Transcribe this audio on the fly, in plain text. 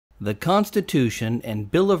the Constitution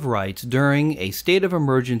and Bill of Rights during a state of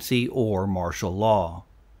emergency or martial law.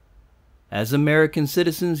 As American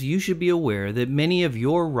citizens, you should be aware that many of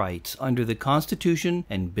your rights under the Constitution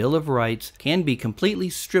and Bill of Rights can be completely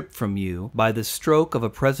stripped from you by the stroke of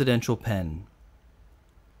a presidential pen.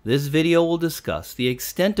 This video will discuss the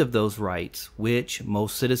extent of those rights, which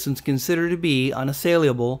most citizens consider to be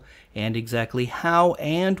unassailable, and exactly how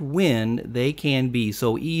and when they can be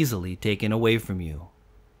so easily taken away from you.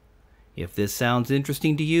 If this sounds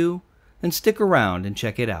interesting to you, then stick around and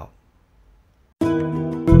check it out.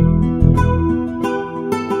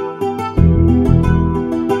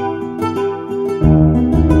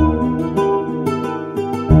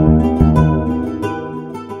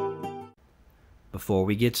 Before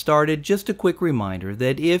we get started, just a quick reminder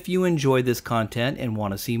that if you enjoy this content and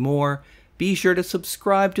want to see more, be sure to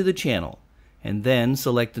subscribe to the channel and then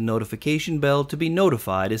select the notification bell to be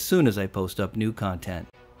notified as soon as I post up new content.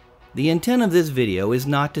 The intent of this video is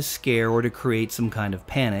not to scare or to create some kind of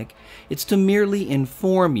panic. It's to merely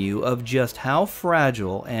inform you of just how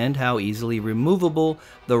fragile and how easily removable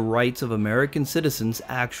the rights of American citizens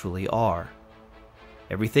actually are.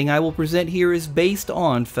 Everything I will present here is based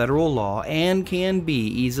on federal law and can be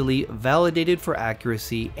easily validated for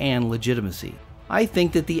accuracy and legitimacy. I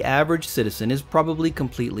think that the average citizen is probably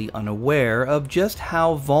completely unaware of just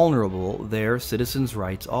how vulnerable their citizens'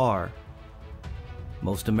 rights are.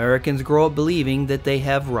 Most Americans grow up believing that they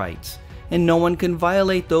have rights, and no one can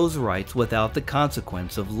violate those rights without the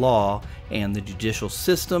consequence of law and the judicial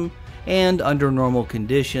system, and under normal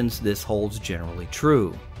conditions this holds generally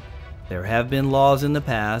true. There have been laws in the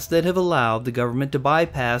past that have allowed the government to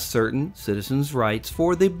bypass certain citizens' rights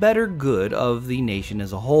for the better good of the nation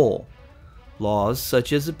as a whole. Laws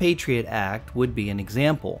such as the Patriot Act would be an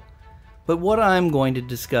example. But what I'm going to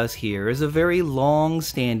discuss here is a very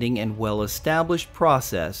long-standing and well-established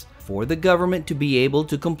process for the government to be able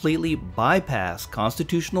to completely bypass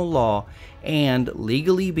constitutional law and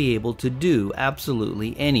legally be able to do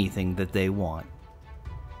absolutely anything that they want.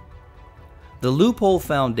 The loophole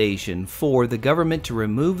foundation for the government to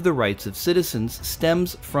remove the rights of citizens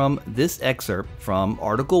stems from this excerpt from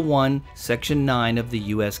Article 1, Section 9 of the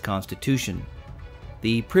U.S. Constitution.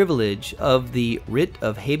 The privilege of the writ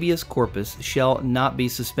of habeas corpus shall not be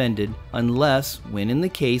suspended unless, when in the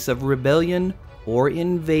case of rebellion or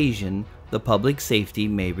invasion, the public safety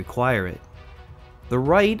may require it. The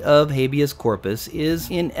right of habeas corpus is,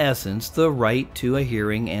 in essence, the right to a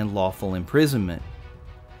hearing and lawful imprisonment.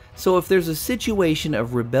 So if there's a situation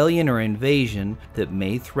of rebellion or invasion that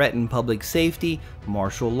may threaten public safety,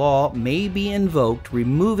 martial law may be invoked,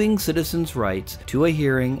 removing citizens' rights to a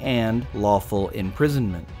hearing and lawful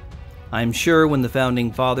imprisonment. I'm sure when the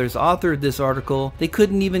Founding Fathers authored this article, they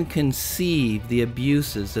couldn't even conceive the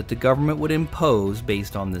abuses that the government would impose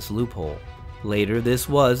based on this loophole. Later, this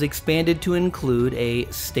was expanded to include a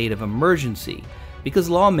state of emergency,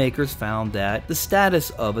 because lawmakers found that the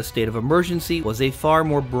status of a state of emergency was a far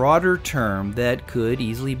more broader term that could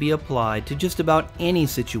easily be applied to just about any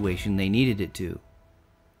situation they needed it to.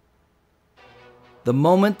 The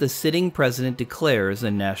moment the sitting president declares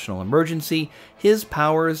a national emergency, his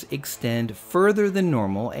powers extend further than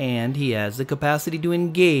normal, and he has the capacity to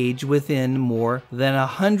engage within more than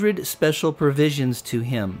 100 special provisions to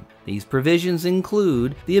him. These provisions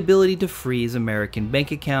include the ability to freeze American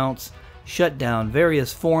bank accounts, shut down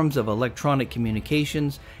various forms of electronic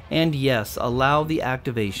communications, and yes, allow the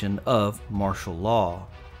activation of martial law.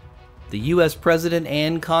 The U.S. President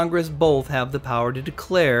and Congress both have the power to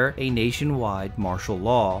declare a nationwide martial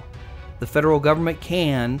law. The federal government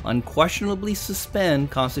can unquestionably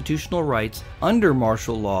suspend constitutional rights under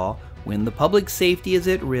martial law when the public safety is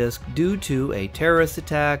at risk due to a terrorist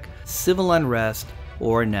attack, civil unrest,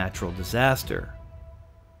 or a natural disaster.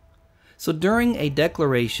 So during a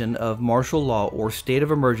declaration of martial law or state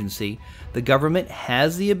of emergency, the government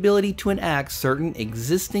has the ability to enact certain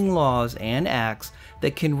existing laws and acts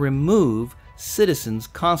that can remove citizens'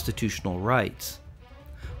 constitutional rights.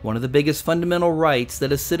 One of the biggest fundamental rights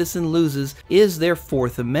that a citizen loses is their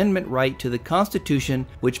Fourth Amendment right to the Constitution,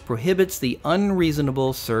 which prohibits the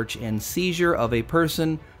unreasonable search and seizure of a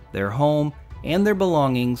person, their home, and their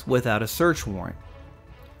belongings without a search warrant.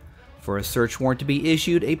 For a search warrant to be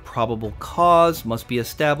issued, a probable cause must be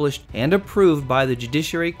established and approved by the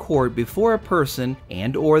judiciary court before a person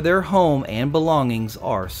and/or their home and belongings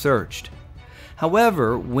are searched.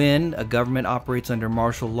 However, when a government operates under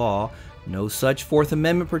martial law, no such Fourth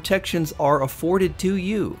Amendment protections are afforded to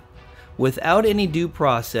you. Without any due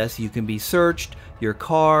process, you can be searched, your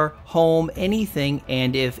car, home, anything,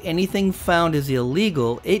 and if anything found is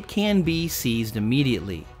illegal, it can be seized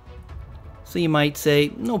immediately. So you might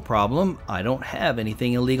say, no problem, I don't have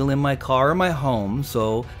anything illegal in my car or my home,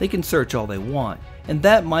 so they can search all they want. And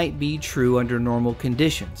that might be true under normal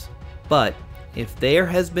conditions. But if there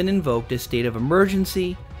has been invoked a state of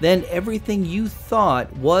emergency, then everything you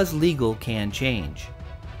thought was legal can change.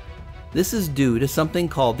 This is due to something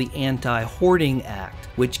called the Anti-Hoarding Act,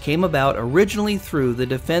 which came about originally through the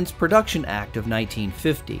Defense Production Act of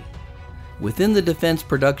 1950. Within the Defense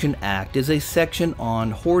Production Act is a section on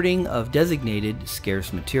hoarding of designated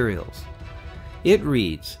scarce materials. It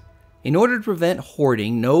reads, "In order to prevent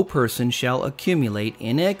hoarding, no person shall accumulate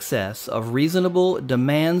in excess of reasonable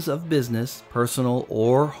demands of business, personal,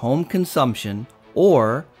 or home consumption,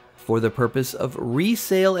 or for the purpose of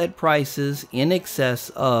resale at prices in excess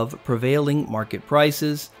of prevailing market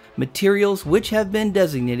prices, materials which have been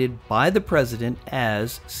designated by the President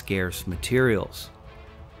as scarce materials."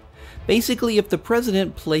 Basically, if the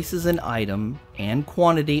President places an item and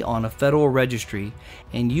quantity on a federal registry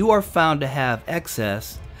and you are found to have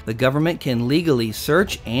excess, the government can legally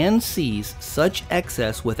search and seize such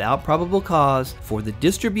excess without probable cause for the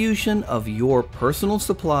distribution of your personal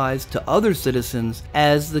supplies to other citizens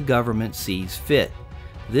as the government sees fit.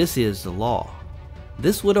 This is the law.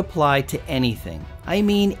 This would apply to anything, I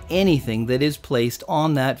mean anything that is placed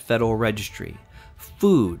on that federal registry.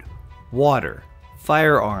 Food, water,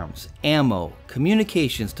 firearms, ammo,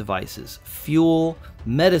 communications devices, fuel,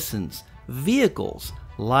 medicines, vehicles,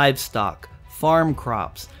 livestock, farm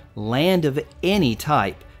crops, land of any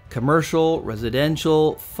type, commercial,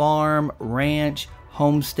 residential, farm, ranch,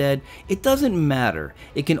 homestead, it doesn't matter.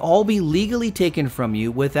 It can all be legally taken from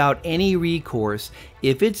you without any recourse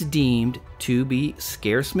if it's deemed to be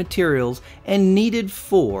scarce materials and needed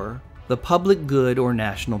for the public good or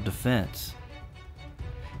national defense.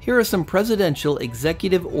 Here are some presidential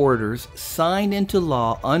executive orders signed into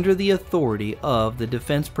law under the authority of the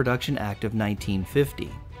Defense Production Act of 1950.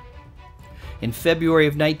 In February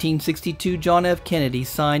of 1962, John F. Kennedy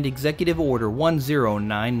signed Executive Order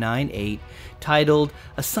 10998, titled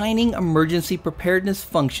Assigning Emergency Preparedness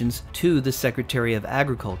Functions to the Secretary of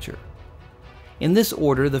Agriculture. In this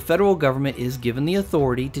order, the federal government is given the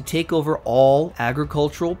authority to take over all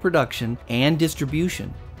agricultural production and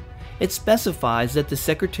distribution. It specifies that the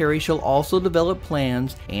Secretary shall also develop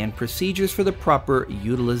plans and procedures for the proper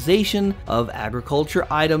utilization of agriculture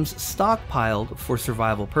items stockpiled for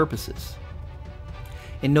survival purposes.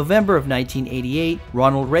 In November of 1988,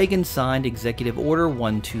 Ronald Reagan signed Executive Order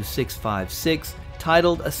 12656,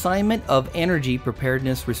 titled Assignment of Energy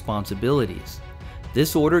Preparedness Responsibilities.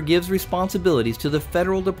 This order gives responsibilities to the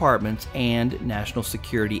federal departments and national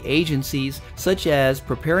security agencies, such as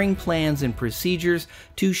preparing plans and procedures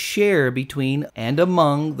to share between and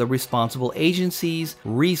among the responsible agencies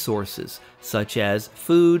resources, such as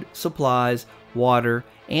food, supplies, water,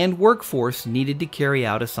 and workforce needed to carry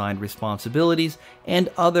out assigned responsibilities and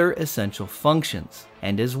other essential functions,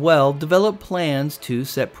 and as well develop plans to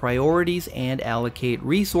set priorities and allocate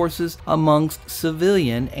resources amongst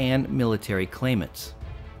civilian and military claimants.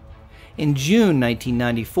 In June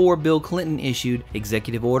 1994, Bill Clinton issued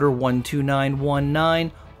Executive Order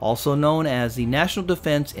 12919, also known as the National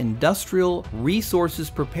Defense Industrial Resources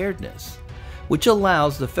Preparedness, which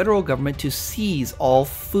allows the federal government to seize all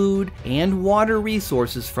food and water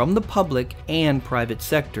resources from the public and private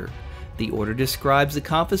sector. The order describes the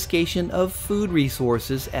confiscation of food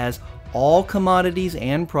resources as all commodities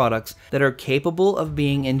and products that are capable of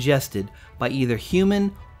being ingested by either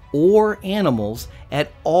human or animals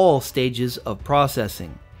at all stages of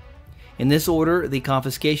processing. In this order, the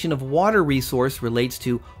confiscation of water resource relates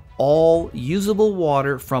to all usable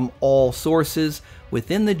water from all sources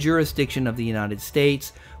within the jurisdiction of the United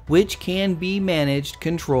States, which can be managed,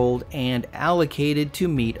 controlled, and allocated to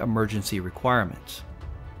meet emergency requirements.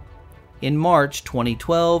 In March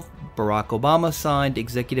 2012, Barack Obama signed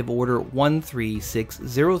Executive Order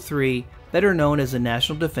 13603, better known as the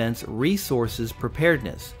National Defense Resources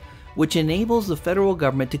Preparedness, which enables the federal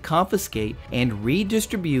government to confiscate and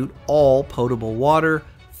redistribute all potable water,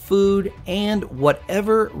 food, and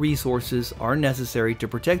whatever resources are necessary to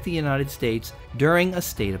protect the United States during a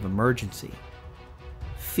state of emergency.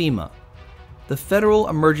 FEMA. The Federal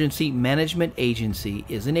Emergency Management Agency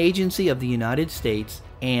is an agency of the United States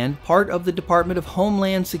and part of the Department of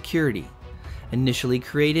Homeland Security, initially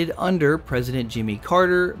created under President Jimmy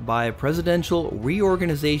Carter by Presidential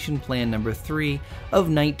Reorganization Plan No. 3 of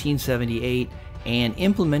 1978 and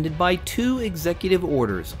implemented by 2 executive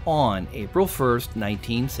orders on April 1,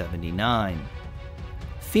 1979.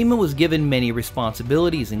 FEMA was given many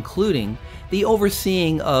responsibilities, including the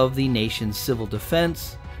overseeing of the nation's civil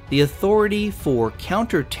defense, the authority for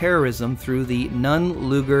counterterrorism through the Non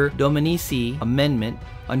Lugar Dominici Amendment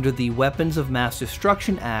under the Weapons of Mass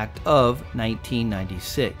Destruction Act of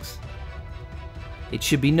 1996. It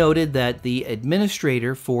should be noted that the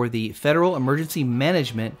administrator for the Federal Emergency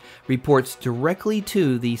Management reports directly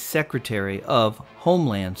to the Secretary of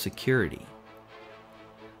Homeland Security.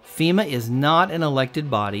 FEMA is not an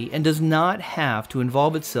elected body and does not have to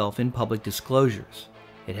involve itself in public disclosures.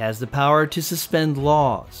 It has the power to suspend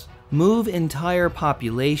laws, move entire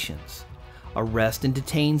populations, arrest and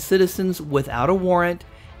detain citizens without a warrant,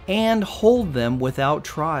 and hold them without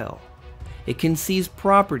trial. It can seize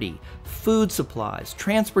property, food supplies,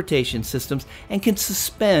 transportation systems, and can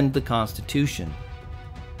suspend the Constitution.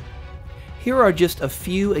 Here are just a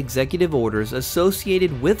few executive orders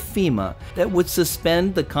associated with FEMA that would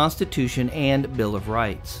suspend the Constitution and Bill of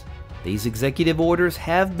Rights. These executive orders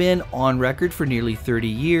have been on record for nearly 30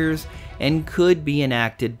 years and could be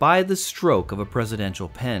enacted by the stroke of a presidential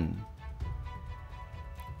pen.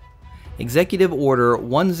 Executive Order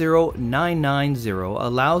 10990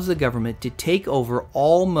 allows the government to take over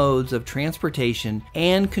all modes of transportation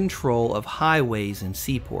and control of highways and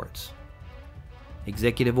seaports.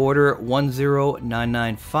 Executive Order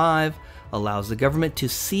 10995 allows the government to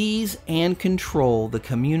seize and control the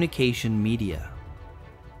communication media.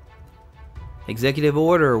 Executive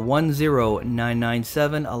Order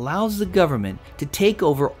 10997 allows the government to take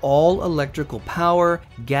over all electrical power,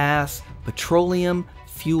 gas, petroleum,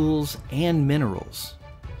 fuels, and minerals.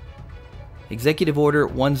 Executive Order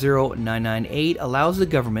 10998 allows the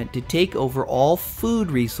government to take over all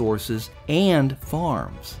food resources and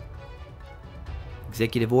farms.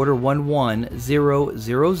 Executive Order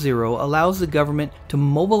 11000 allows the government to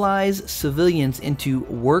mobilize civilians into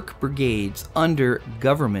work brigades under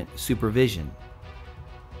government supervision.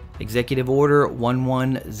 Executive Order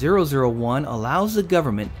 11001 allows the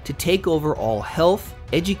government to take over all health,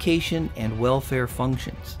 education, and welfare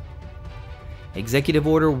functions. Executive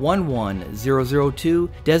Order 11002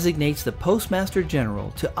 designates the Postmaster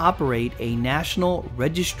General to operate a national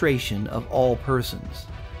registration of all persons.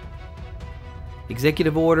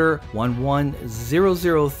 Executive Order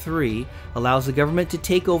 11003 allows the government to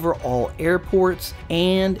take over all airports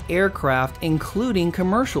and aircraft, including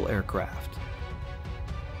commercial aircraft.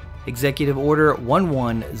 Executive Order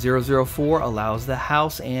 11004 allows the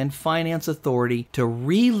House and Finance Authority to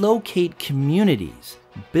relocate communities,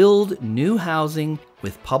 build new housing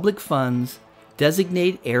with public funds,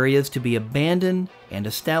 designate areas to be abandoned, and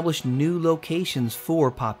establish new locations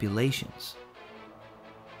for populations.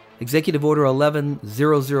 Executive Order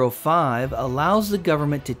 11005 allows the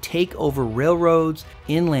government to take over railroads,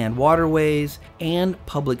 inland waterways, and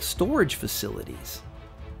public storage facilities.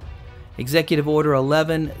 Executive Order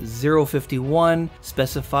 11051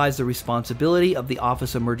 specifies the responsibility of the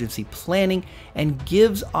Office of Emergency Planning and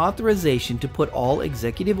gives authorization to put all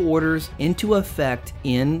executive orders into effect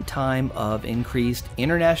in time of increased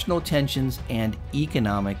international tensions and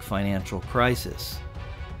economic financial crisis.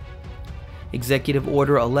 Executive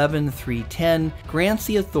Order 11310 grants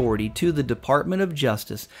the authority to the Department of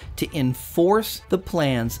Justice to enforce the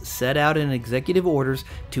plans set out in executive orders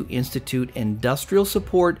to institute industrial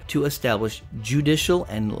support, to establish judicial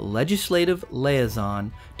and legislative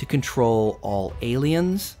liaison, to control all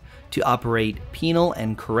aliens, to operate penal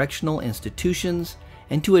and correctional institutions,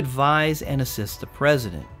 and to advise and assist the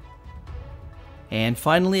President. And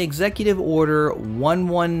finally, Executive Order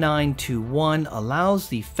 11921 allows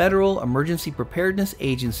the Federal Emergency Preparedness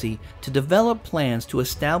Agency to develop plans to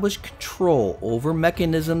establish control over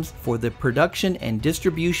mechanisms for the production and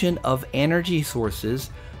distribution of energy sources,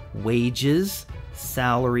 wages,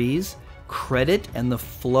 salaries, credit, and the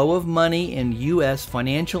flow of money in U.S.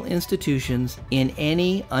 financial institutions in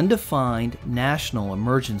any undefined national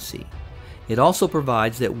emergency. It also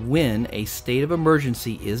provides that when a state of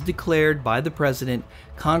emergency is declared by the President,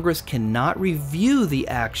 Congress cannot review the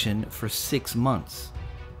action for 6 months.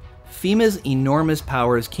 FEMA's enormous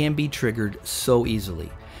powers can be triggered so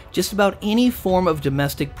easily. Just about any form of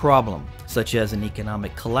domestic problem, such as an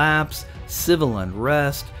economic collapse, civil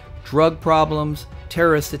unrest, drug problems,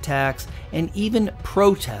 terrorist attacks, and even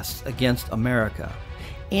protests against America.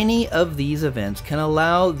 Any of these events can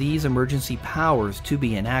allow these emergency powers to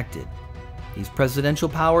be enacted. These presidential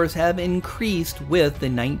powers have increased with the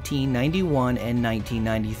 1991 and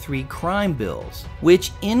 1993 crime bills,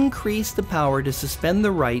 which increased the power to suspend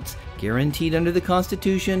the rights guaranteed under the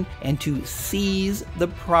Constitution and to seize the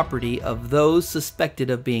property of those suspected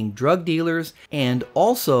of being drug dealers and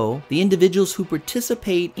also the individuals who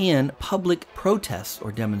participate in public protests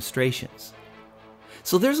or demonstrations.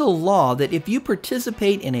 So there's a law that if you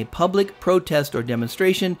participate in a public protest or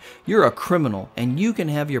demonstration, you're a criminal and you can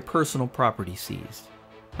have your personal property seized.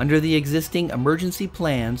 Under the existing emergency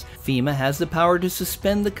plans, FEMA has the power to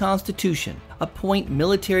suspend the Constitution, appoint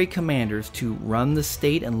military commanders to run the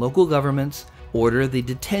state and local governments, order the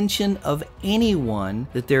detention of anyone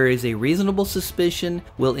that there is a reasonable suspicion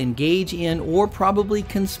will engage in or probably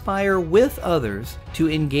conspire with others to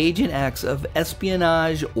engage in acts of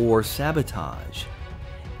espionage or sabotage,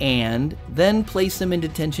 and then place them in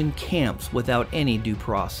detention camps without any due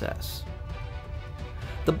process.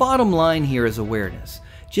 The bottom line here is awareness.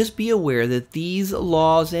 Just be aware that these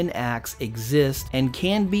laws and acts exist and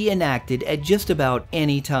can be enacted at just about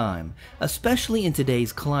any time, especially in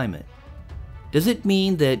today's climate. Does it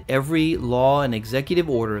mean that every law and executive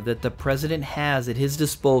order that the president has at his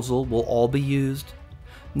disposal will all be used?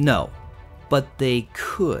 No, but they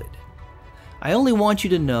could. I only want you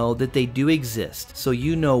to know that they do exist, so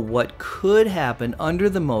you know what could happen under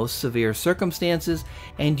the most severe circumstances,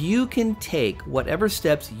 and you can take whatever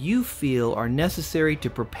steps you feel are necessary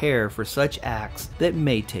to prepare for such acts that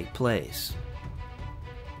may take place.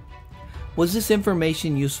 Was this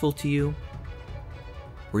information useful to you?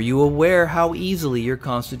 Were you aware how easily your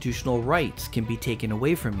constitutional rights can be taken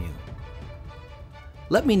away from you?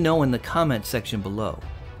 Let me know in the comment section below.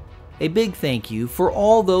 A big thank you for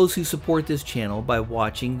all those who support this channel by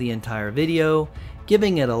watching the entire video,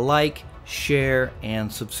 giving it a like, share,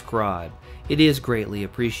 and subscribe. It is greatly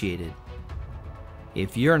appreciated.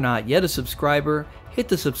 If you're not yet a subscriber, hit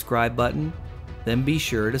the subscribe button, then be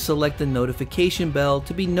sure to select the notification bell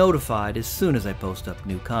to be notified as soon as I post up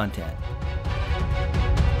new content.